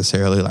didn't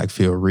necessarily like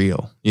feel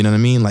real. You know what I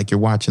mean? Like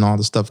you're watching all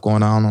the stuff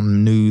going on the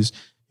news.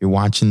 You're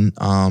watching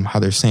how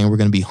they're saying we're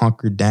going to be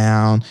hunkered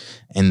down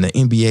and the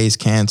NBA is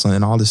canceling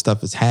and all this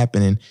stuff is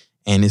happening.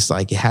 And it's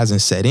like, it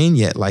hasn't set in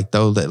yet. Like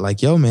though that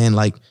like, yo, man,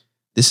 like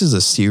this is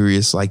a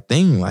serious like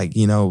thing. Like,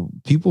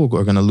 people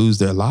are going to lose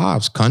their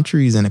lives.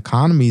 Countries and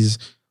economies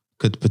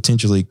could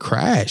potentially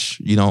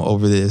crash,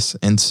 over this.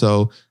 And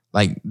so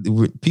like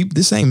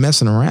this ain't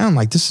messing around.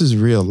 Like this is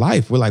real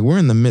life. We're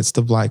in the midst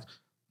of like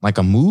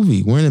a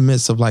movie. We're in the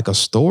midst of like a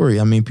story.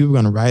 People are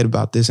going to write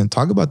about this and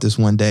talk about this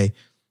one day.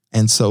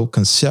 And so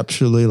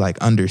conceptually, like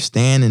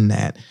understanding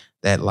that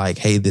like,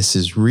 hey, this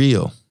is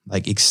real,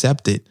 like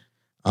accept it.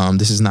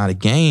 This is not a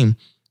game.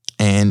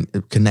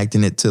 And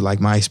connecting it to like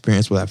my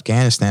experience with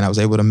Afghanistan, I was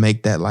able to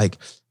make that like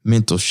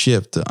mental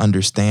shift to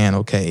understand,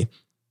 okay,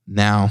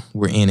 now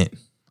we're in it.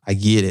 I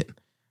get it.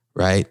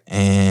 Right.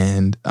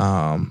 And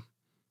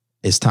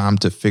it's time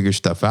to figure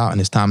stuff out,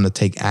 and it's time to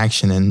take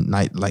action and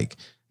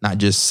not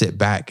just sit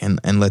back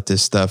and let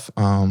this stuff,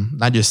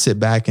 not just sit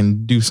back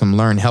and do some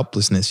learned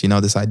helplessness.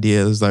 This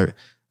idea is like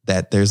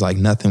that there's like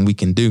nothing we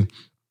can do,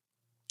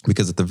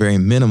 because at the very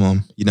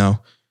minimum,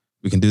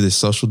 we can do this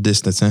social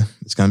distancing.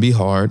 It's going to be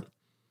hard,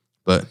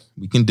 but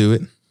we can do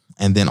it.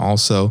 And then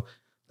also,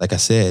 like I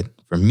said,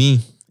 for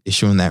me,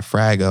 issuing that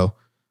Frago,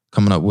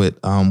 coming up with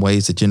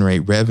ways to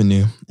generate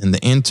revenue in the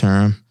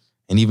interim,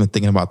 and even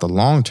thinking about the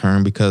long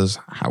term, because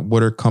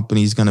what are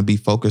companies going to be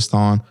focused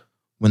on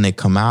when they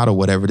come out of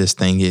whatever this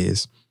thing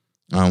is,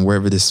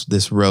 wherever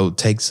this road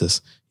takes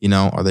us?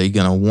 Are they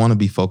going to want to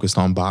be focused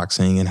on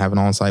boxing and having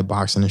on-site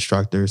boxing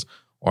instructors,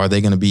 or are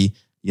they going to be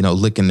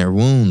licking their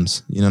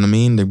wounds? You know what I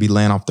mean? They'd be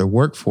laying off their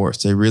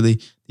workforce.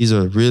 These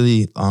are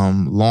really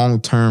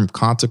long-term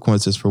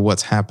consequences for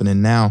what's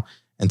happening now.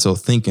 And so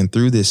thinking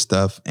through this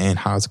stuff and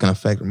how it's going to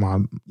affect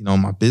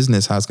my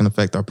business, how it's going to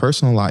affect our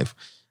personal life,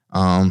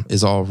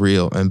 is all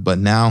real. But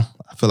now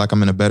I feel like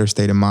I'm in a better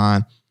state of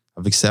mind.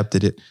 I've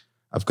accepted it.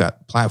 I've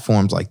got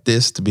platforms like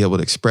this to be able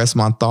to express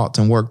my thoughts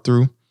and work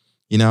through.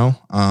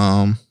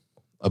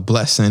 A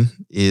blessing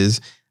is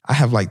I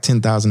have like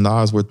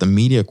 $10,000 worth of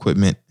media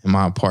equipment in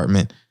my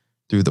apartment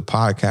through the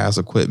podcast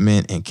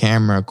equipment and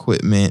camera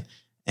equipment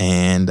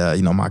and,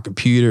 my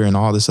computer and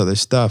all this other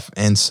stuff.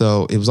 And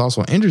so it was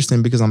also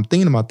interesting because I'm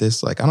thinking about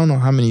this. Like, I don't know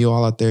how many of you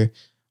all out there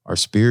are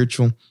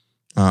spiritual.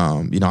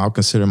 I'll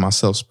consider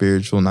myself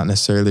spiritual, not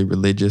necessarily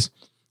religious,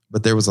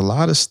 but there was a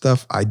lot of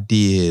stuff I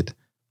did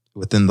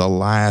within the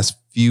last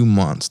few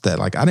months that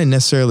like, I didn't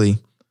necessarily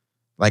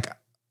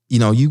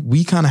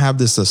we kind of have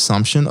this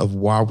assumption of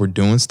why we're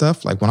doing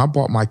stuff. Like when I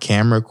bought my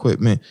camera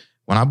equipment,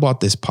 when I bought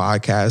this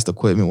podcast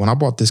equipment, when I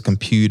bought this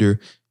computer,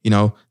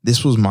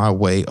 this was my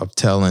way of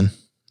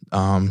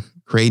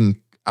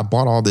creating. I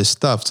bought all this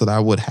stuff so that I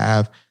would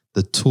have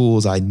the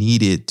tools I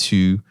needed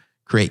to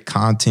create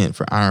content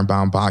for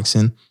Ironbound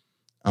Boxing,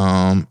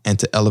 and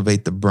to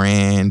elevate the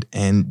brand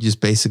and just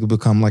basically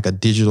become like a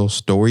digital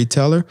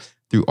storyteller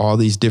through all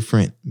these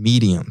different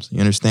mediums. You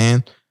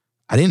understand?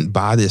 I didn't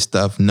buy this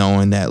stuff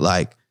knowing that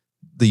like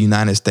the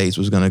United States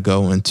was going to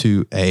go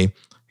into a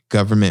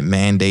government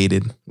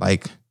mandated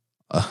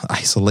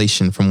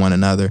isolation from one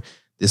another,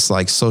 this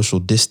like social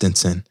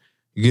distancing.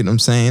 You get what I'm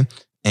saying?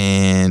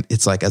 And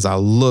it's like, as I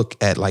look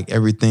at like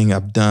everything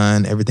I've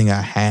done, everything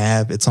I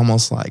have, it's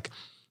almost like,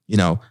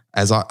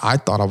 as I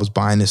thought I was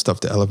buying this stuff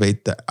to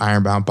elevate the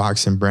Ironbound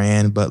Boxing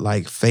brand, but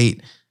like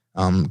fate,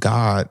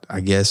 God,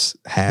 I guess,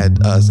 had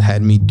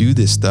me do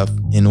this stuff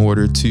in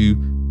order to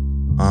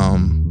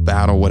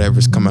battle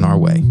whatever's coming our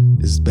way.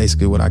 Is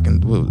basically what I'm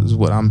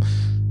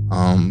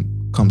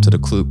come to the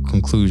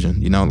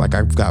conclusion. Like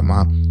I've got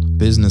my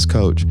business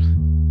coach.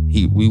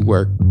 We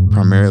work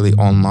primarily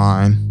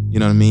online. You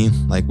know what I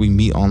mean? Like we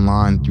meet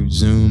online through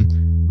Zoom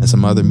and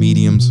some other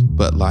mediums.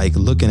 But like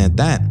looking at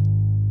that,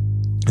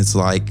 it's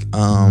like,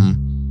 I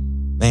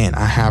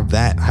have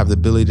that. I have the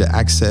ability to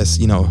access,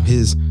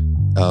 his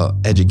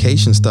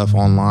education stuff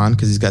online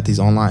because he's got these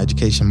online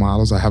education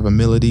models. I have the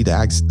ability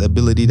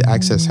to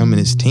access him and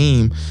his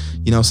team.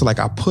 So like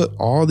I put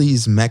all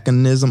these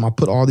mechanisms, I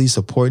put all these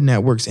support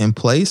networks in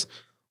place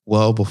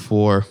well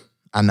before.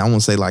 I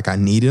won't say like I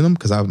needed them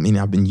because I've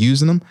been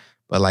using them,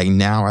 but like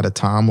now at a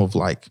time of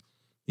like,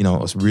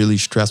 a really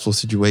stressful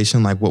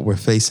situation like what we're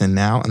facing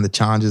now and the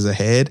challenges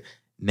ahead.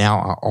 Now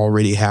I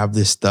already have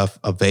this stuff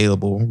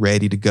available,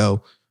 ready to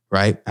go,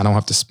 right? I don't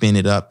have to spin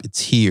it up. It's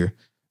here.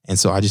 And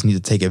so I just need to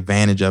take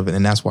advantage of it.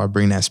 And that's why I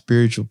bring that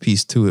spiritual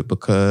piece to it,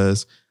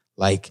 because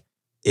like,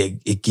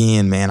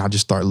 again, man, I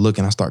just start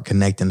looking, I start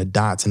connecting the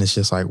dots, and it's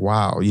just like,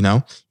 wow,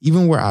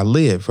 even where I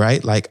live,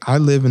 right? Like I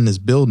live in this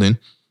building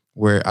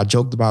where I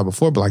joked about it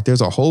before, but like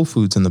there's a Whole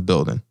Foods in the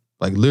building,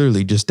 like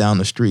literally just down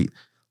the street.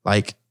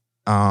 Like,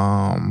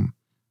 I'm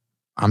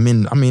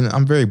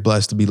very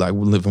blessed to be like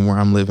living where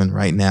I'm living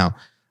right now,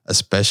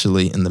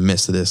 especially in the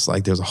midst of this.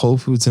 Like there's a Whole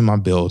Foods in my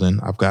building.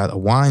 I've got a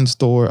wine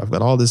store. I've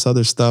got all this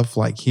other stuff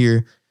like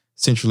here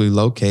centrally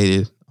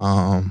located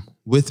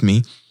with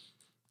me.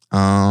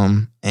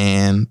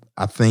 And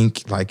I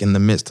think like in the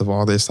midst of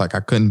all this, like I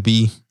couldn't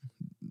be,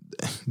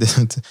 this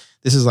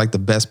is like the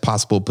best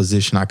possible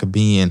position I could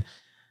be in.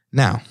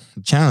 Now,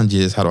 the challenge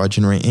is, how do I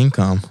generate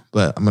income?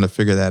 But I'm going to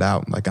figure that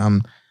out. Like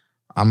I'm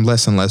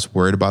less and less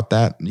worried about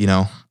that.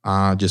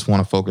 I just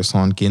want to focus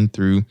on getting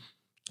through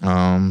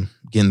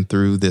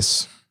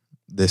this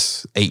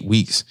 8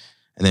 weeks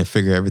and then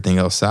figure everything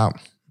else out.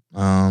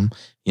 I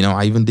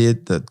even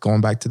did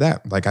going back to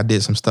that. Like I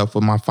did some stuff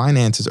with my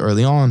finances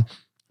early on,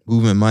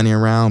 moving money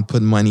around,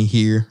 putting money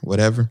here,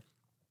 whatever.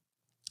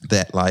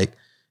 That like,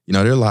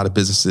 there are a lot of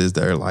businesses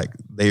that are like,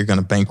 they're going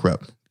to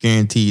bankrupt,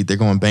 guaranteed. They're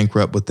going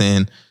bankrupt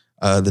within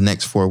the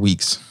next 4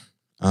 weeks.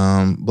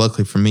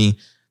 Luckily for me,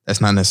 that's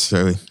not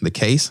necessarily the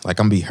case. Like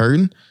I'm gonna be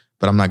hurting,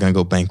 but I'm not going to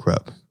go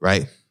bankrupt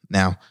right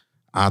now.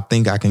 I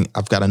think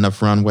I've got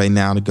enough runway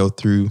now to go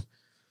through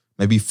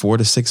maybe 4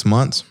 to 6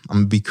 months. I'm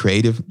going to be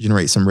creative,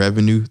 generate some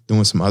revenue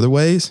doing some other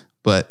ways,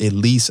 but at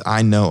least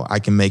I know I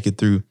can make it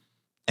through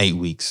 8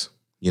 weeks.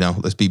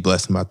 Let's be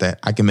blessed about that.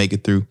 I can make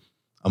it through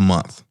a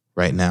month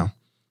right now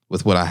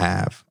with what I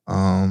have.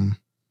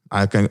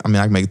 I can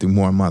make it through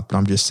more a month, but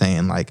I'm just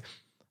saying, like,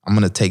 I'm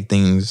going to take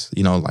things,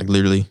 like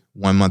literally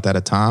 1 month at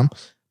a time,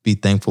 be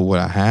thankful what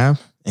I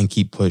have and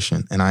keep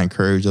pushing. And I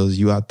encourage those of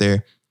you out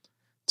there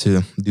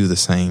to do the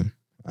same.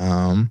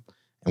 And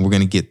we're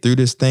going to get through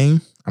this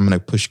thing. I'm going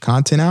to push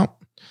content out.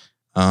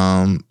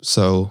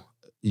 So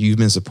you've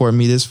been supporting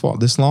me this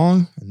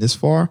long and this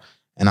far.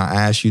 And I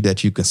ask you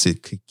that you can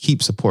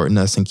keep supporting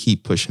us and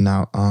keep pushing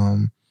out,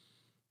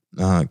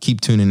 keep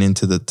tuning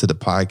into the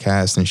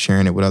podcast and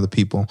sharing it with other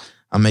people.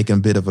 I'm making a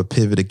bit of a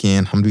pivot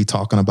again. I'm going to be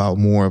talking about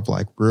more of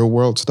like real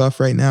world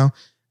stuff right now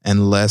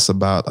and less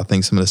about, I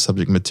think, some of the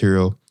subject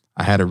material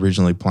I had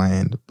originally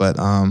planned. But,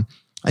 I'm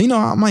going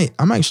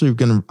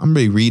to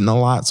be reading a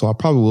lot. So I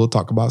probably will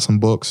talk about some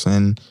books,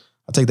 and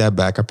I'll take that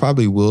back. I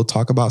probably will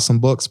talk about some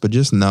books, but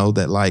just know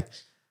that like,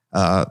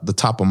 the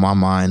top of my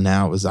mind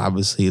now is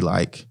obviously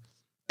like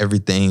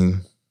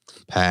everything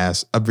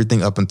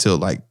up until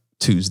like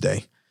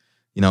Tuesday.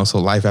 So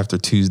life after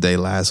Tuesday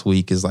last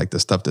week is like the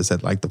stuff that's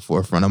at like the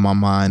forefront of my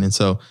mind. And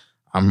so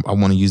I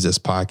want to use this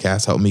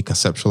podcast to help me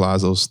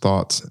conceptualize those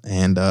thoughts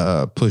and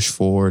push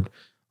forward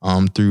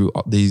through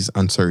these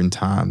uncertain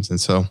times.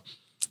 And so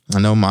I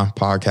know my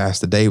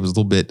podcast today was a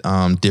little bit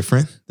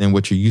different than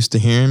what you're used to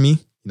hearing me.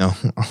 On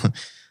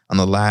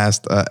the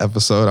last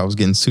episode, I was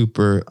getting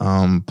super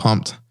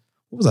pumped.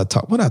 What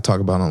did I talk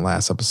about on the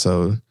last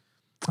episode?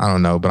 I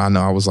don't know, but I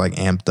know I was like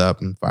amped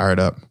up and fired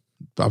up.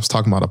 I was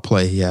talking about a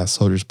play. Yeah,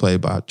 Soldier's Play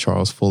by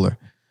Charles Fuller.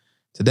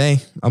 Today,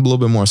 I'm a little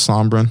bit more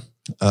somber,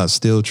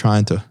 still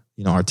trying to,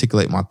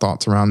 articulate my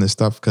thoughts around this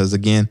stuff. Because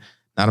again,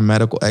 not a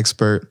medical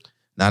expert,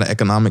 not an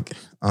economic,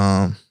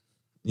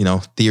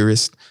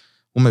 theorist.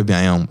 Well, maybe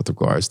I am with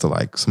regards to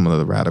like some of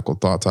the radical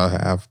thoughts I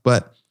have.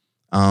 But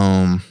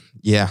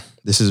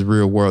this is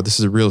real world. This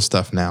is real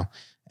stuff now.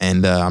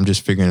 And I'm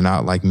just figuring it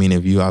out like many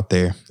of you out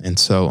there. And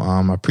so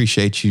I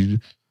appreciate you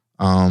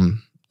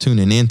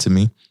tuning in to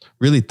me.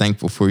 Really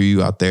thankful for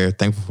you out there.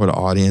 Thankful for the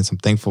audience. I'm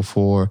thankful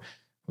for,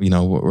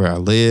 where I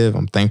live.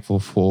 I'm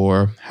thankful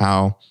for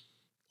how,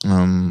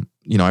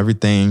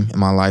 everything in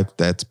my life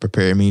that's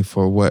prepared me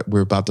for what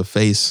we're about to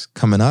face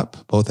coming up,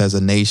 both as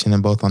a nation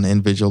and both on the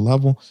individual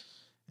level.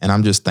 And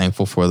I'm just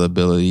thankful for the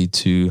ability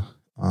to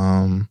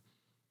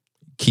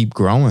keep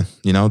growing.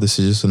 This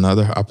is just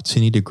another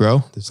opportunity to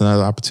grow. There's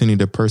another opportunity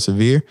to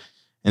persevere.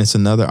 And it's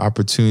another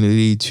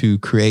opportunity to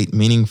create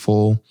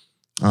meaningful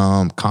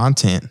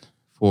content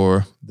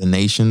for the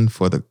nation,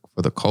 for the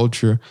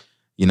culture,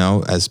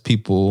 as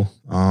people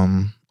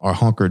are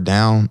hunkered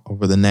down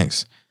over the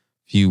next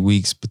few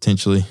weeks,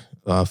 potentially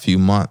a few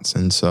months.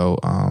 And so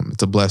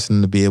it's a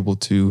blessing to be able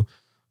to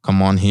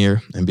come on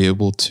here and be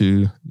able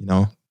to,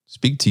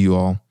 speak to you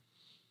all.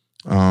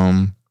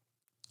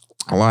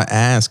 All I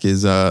ask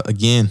is,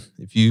 again,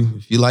 if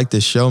you like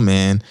this show,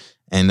 man,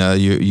 and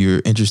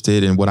you're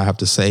interested in what I have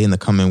to say in the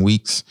coming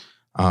weeks,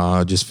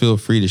 just feel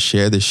free to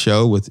share this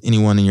show with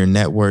anyone in your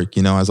network.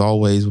 As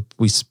always,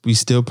 we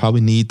still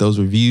probably need those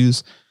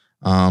reviews.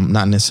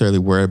 Not necessarily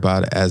worried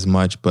about it as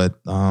much, but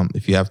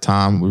if you have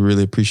time, we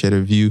really appreciate a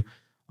review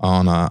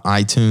on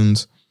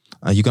iTunes.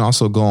 You can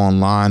also go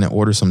online and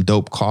order some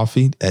dope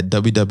coffee at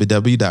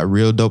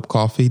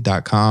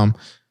www.realdopecoffee.com.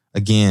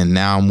 Again,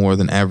 now more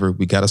than ever,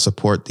 we got to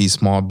support these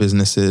small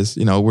businesses.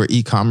 We're an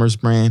e-commerce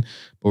brand,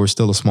 but we're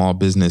still a small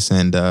business,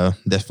 and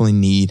definitely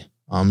need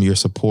your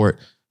support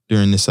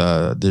during this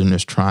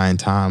trying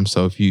time.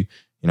 So if you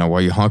while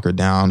you're hunkered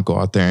down, go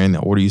out there and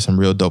order you some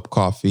real dope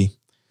coffee.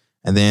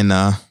 And then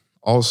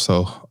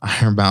also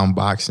Ironbound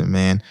Boxing,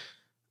 man.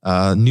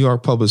 New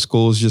York Public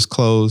Schools just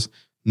closed.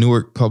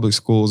 Newark Public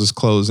Schools is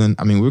closing.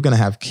 I mean, we're going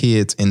to have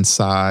kids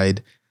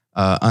inside,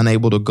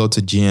 unable to go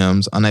to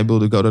gyms,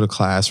 unable to go to the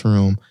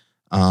classroom,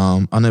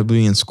 unable to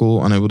be in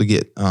school, unable to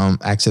get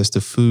access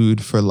to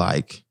food for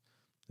like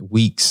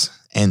weeks.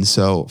 And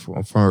so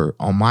for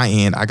on my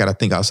end, I got to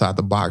think outside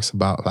the box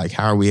about like,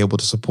 how are we able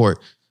to support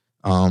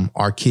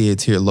our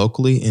kids here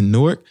locally in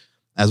Newark,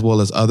 as well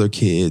as other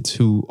kids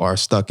who are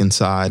stuck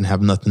inside and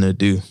have nothing to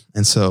do.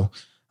 And so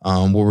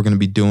what we're going to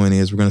be doing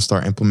is we're going to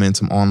start implementing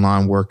some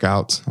online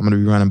workouts. I'm going to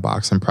be running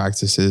boxing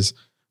practices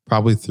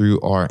probably through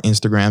our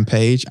Instagram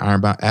page,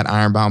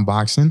 Ironbound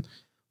Boxing,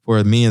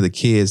 for many of the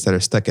kids that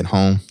are stuck at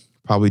home.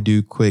 Probably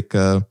do quick,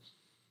 20,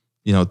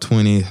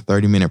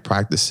 30-minute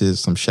practices,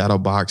 some shadow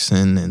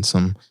boxing and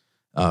some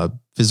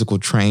physical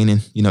training,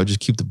 just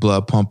keep the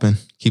blood pumping,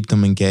 keep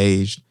them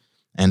engaged,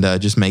 and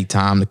just make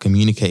time to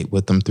communicate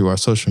with them through our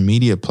social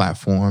media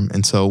platform.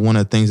 And so one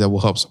of the things that will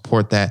help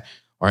support that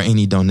are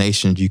any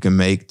donations you can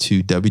make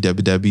to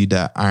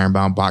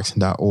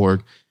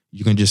www.ironboundboxing.org.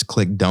 You can just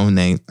click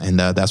donate, and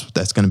that's what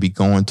that's going to be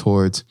going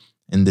towards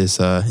in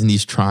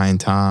these trying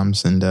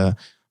times. And we're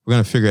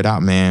going to figure it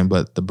out, man.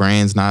 But the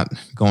brand's not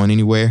going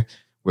anywhere.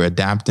 We're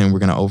adapting. We're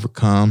going to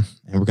overcome,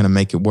 and we're going to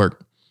make it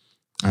work.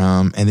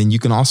 And then you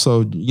can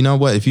also,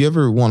 if you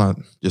ever want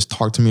to just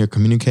talk to me or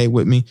communicate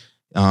with me,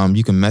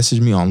 you can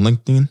message me on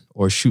LinkedIn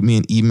or shoot me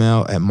an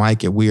email at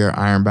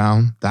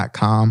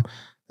mike@weareironbound.com.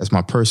 That's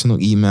my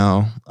personal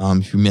email.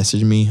 If you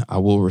message me, I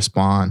will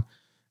respond.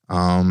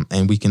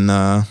 And we can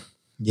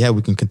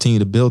continue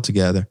to build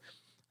together.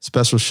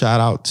 Special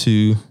shout out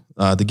to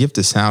the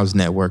Gifted Sounds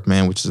Network,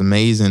 man, which is an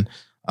amazing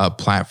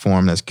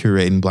platform that's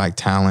curating Black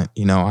talent.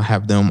 You know, I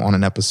have them on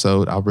an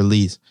episode I'll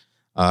release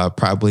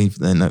probably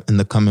in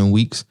the coming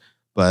weeks.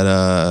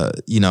 But,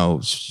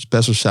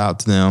 special shout out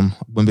to them.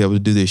 I wouldn't be able to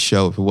do this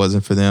show if it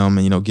wasn't for them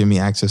and, give me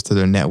access to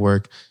their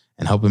network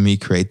and helping me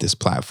create this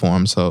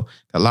platform. So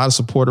got a lot of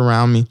support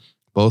around me,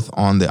 both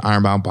on the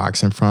Ironbound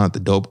Boxing front,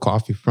 the Dope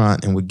Coffee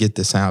front, and with Get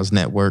the Sounds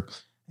Network.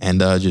 And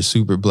just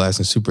super blessed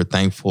and super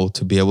thankful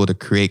to be able to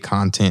create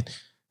content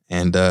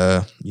and,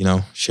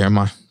 share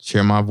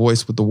my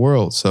voice with the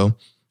world. So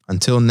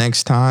until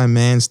next time,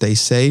 man, stay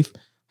safe,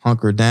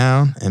 hunker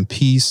down, and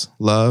peace,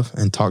 love,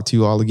 and talk to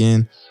you all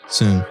again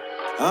soon.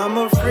 I'm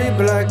a free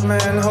black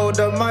man, hold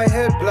up my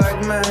head,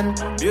 black man.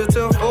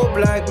 Beautiful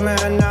black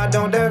man, now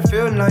don't that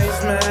feel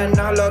nice, man?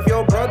 I love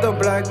your brother,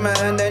 black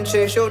man, then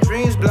chase your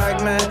dreams,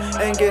 black man,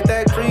 and get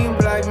that cream,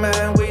 black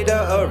man. We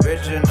the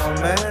original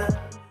man.